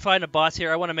might be fighting a boss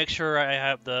here. I want to make sure I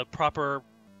have the proper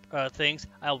things.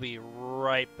 I'll be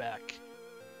right back.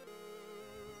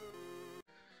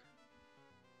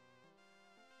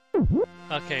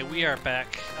 Okay, we are back.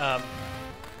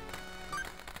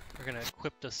 We're gonna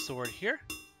equip the sword here.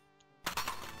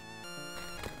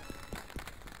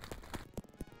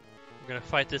 We're gonna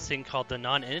fight this thing called the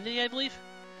non-entity, I believe.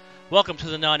 Welcome to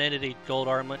the non-entity, Gold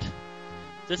Armlet.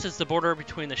 This is the border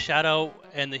between the shadow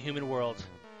and the human world.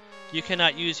 You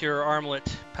cannot use your armlet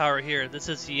power here. This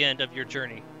is the end of your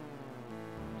journey.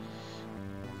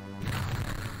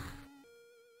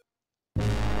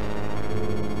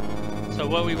 So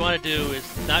what we want to do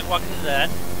is not walk into that.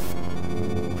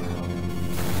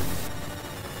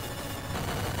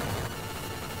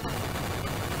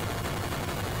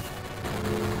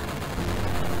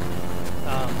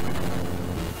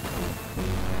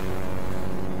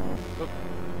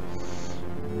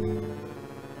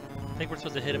 I think we're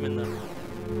supposed to hit him in the...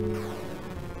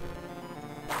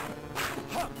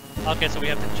 Okay, so we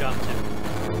have to jump too.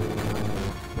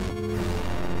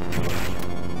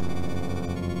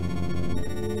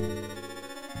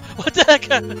 What the heck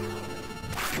happened?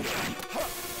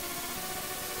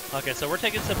 Okay, so we're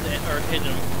taking some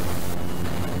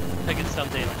taking some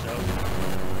damage though.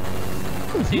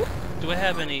 Let's see, do I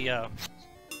have any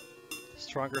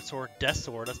stronger sword? Death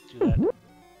sword. Let's do that.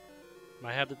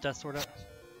 Might I have the death sword out?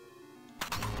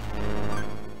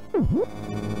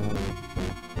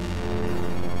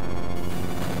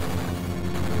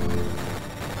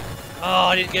 Oh,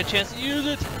 I didn't get a chance to use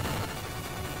it.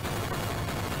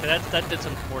 Okay, that did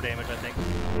some more damage, I think.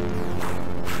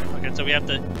 Okay, so we have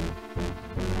to. Am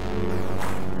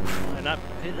I not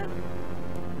hit it?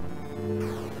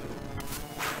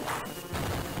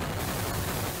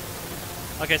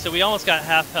 Okay, so we almost got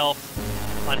half health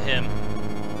on him.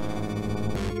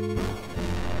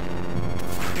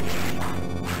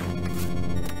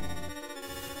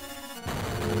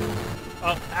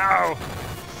 Oh, ow!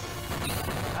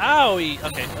 Owie!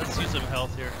 Okay, let's use some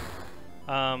health here.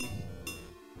 Okay.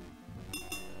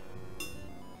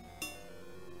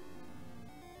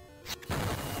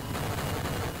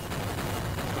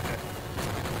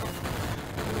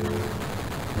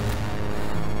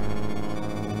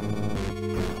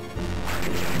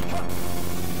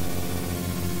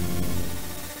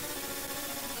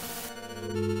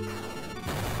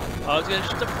 Oh, it's gonna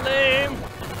shoot the flame!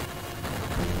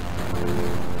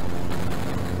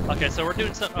 Okay, so we're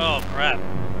doing some. Oh crap!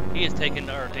 He is taking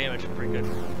our damage pretty good.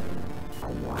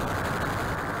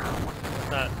 What's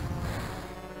that?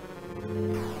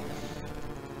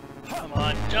 Come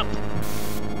on, jump!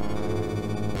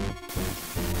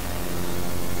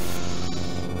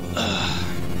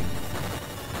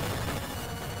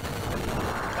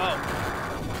 Oh.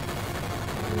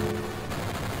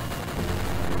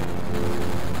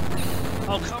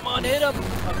 Oh, come on, hit him!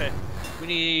 Okay, we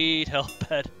need help,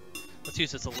 bed. Let's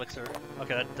use this elixir.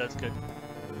 Okay, that's good.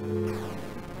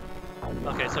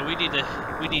 Okay, so we need to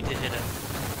hit him.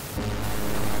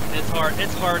 It's hard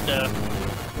to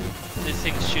this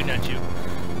thing's shooting at you.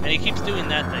 And he keeps doing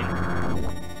that thing.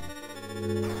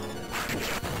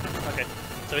 Okay,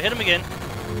 so we hit him again.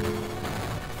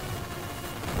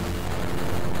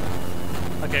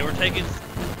 Okay, we're taking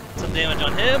some damage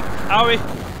on him. Owie!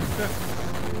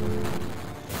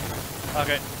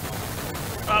 Okay.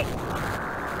 Oh!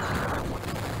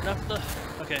 Enough the...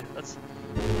 Okay, let's...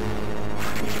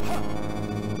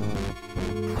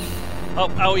 Oh,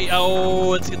 owie, oh,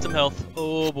 let's get some health.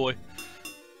 Oh boy.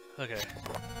 Okay.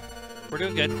 We're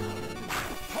doing good.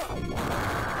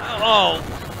 Oh!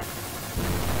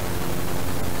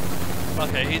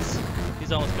 Okay,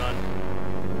 he's almost gone.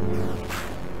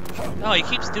 Oh, he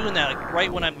keeps doing that, like,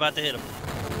 right when I'm about to hit him.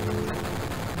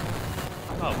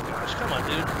 Oh gosh, come on,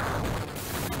 dude.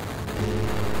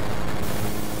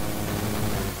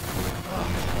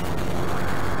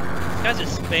 This guy's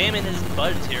just spamming his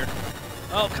buttons here.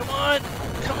 Oh, come on!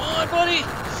 Come on, buddy!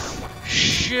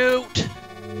 Shoot!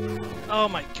 Oh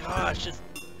my gosh, this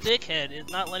dickhead is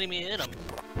not letting me hit him.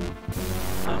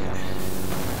 Okay.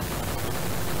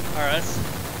 Alright, let's...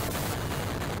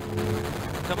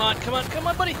 Come on, come on, come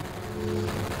on, buddy!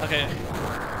 Okay.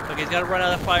 Okay, he's gotta run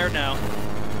out of fire now.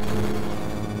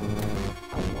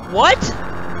 What?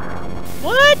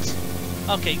 What?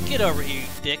 Okay, get over here, you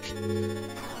dick.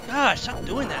 Gosh, stop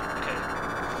doing that. Okay.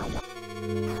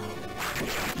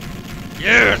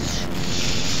 Yes!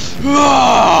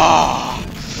 Ah!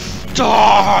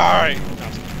 Die!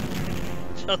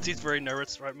 Chelsea's very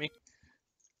nervous around me.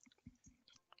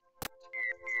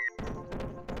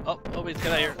 Oh, wait, get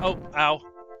out of here. Oh,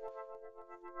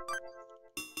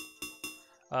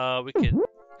 ow. We could...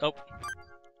 Oh.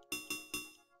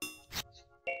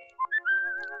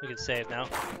 We can save now.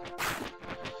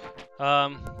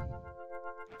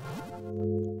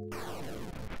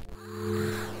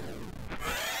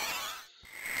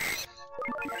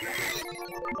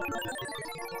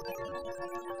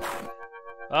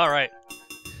 Alright.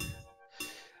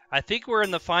 I think we're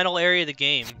in the final area of the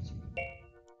game.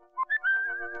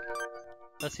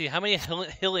 Let's see, how many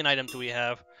healing items do we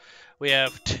have? We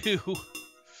have 2.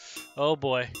 Oh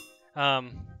boy.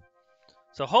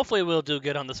 So hopefully we'll do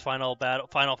good on this final battle,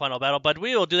 but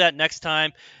we will do that next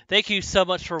time. Thank you so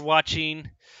much for watching.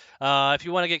 If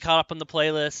you want to get caught up on the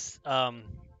playlist,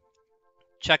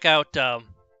 check out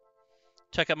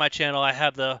my channel. I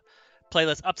have the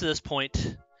playlist up to this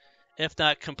point, if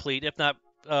not complete, if not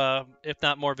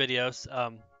more videos.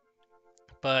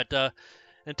 But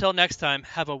until next time,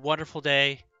 have a wonderful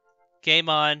day. Game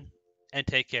on, and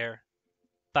take care.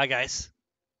 Bye, guys.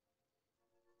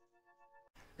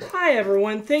 Hi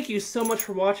everyone, thank you so much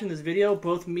for watching this video.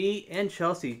 Both me and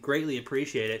Chelsea greatly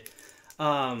appreciate it.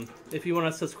 If you want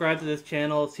to subscribe to this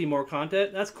channel, see more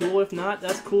content, that's cool. If not,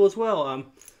 that's cool as well.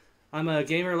 I'm a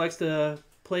gamer who likes to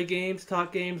play games,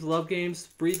 talk games, love games,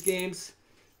 breathe games,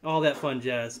 all that fun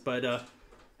jazz. But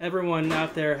everyone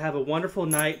out there, have a wonderful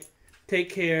night. Take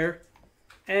care.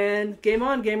 And game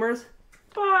on, gamers.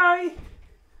 Bye!